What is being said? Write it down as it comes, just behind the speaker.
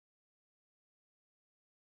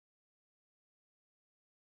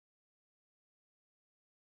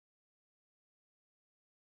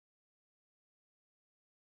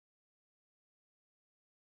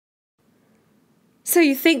So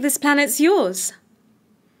you think this planet's yours?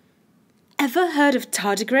 Ever heard of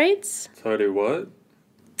tardigrades? Tardi-what?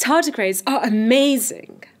 Tardigrades are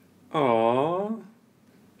amazing. Aww.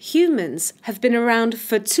 Humans have been around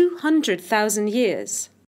for 200,000 years.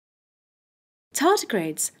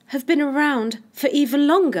 Tardigrades have been around for even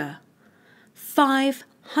longer,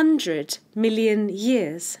 500 million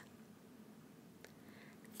years.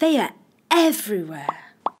 They are everywhere.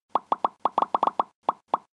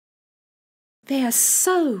 They are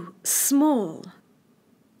so small.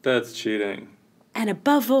 That's cheating. And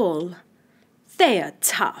above all, they are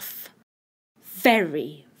tough.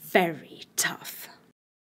 Very, very tough.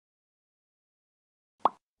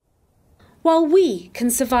 While we can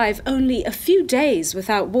survive only a few days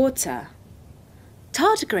without water,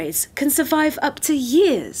 tardigrades can survive up to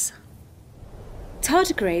years.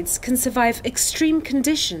 Tardigrades can survive extreme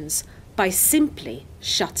conditions by simply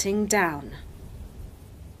shutting down.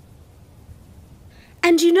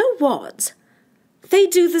 And you know what? They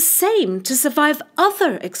do the same to survive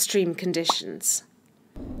other extreme conditions,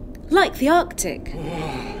 like the Arctic.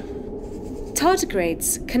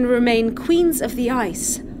 Tardigrades can remain queens of the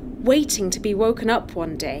ice, waiting to be woken up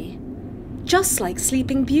one day, just like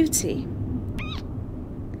Sleeping Beauty.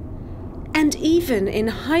 And even in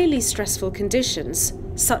highly stressful conditions,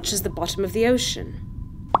 such as the bottom of the ocean.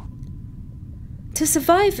 To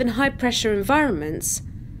survive in high-pressure environments,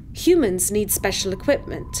 humans need special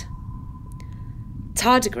equipment.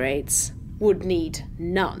 Tardigrades would need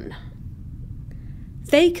none.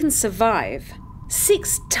 They can survive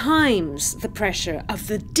 6 times the pressure of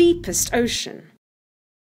the deepest ocean.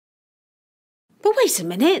 But wait a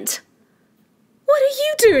minute. What are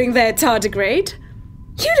you doing there, tardigrade?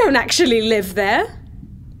 You don't actually live there.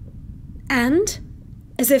 And,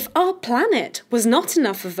 as if our planet was not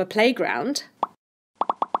enough of a playground,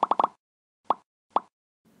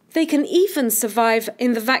 they can even survive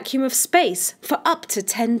in the vacuum of space for up to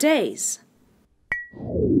 10 days.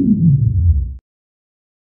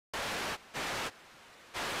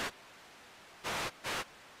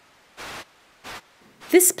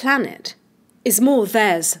 This planet is more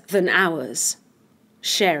theirs than ours.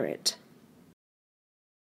 Share it.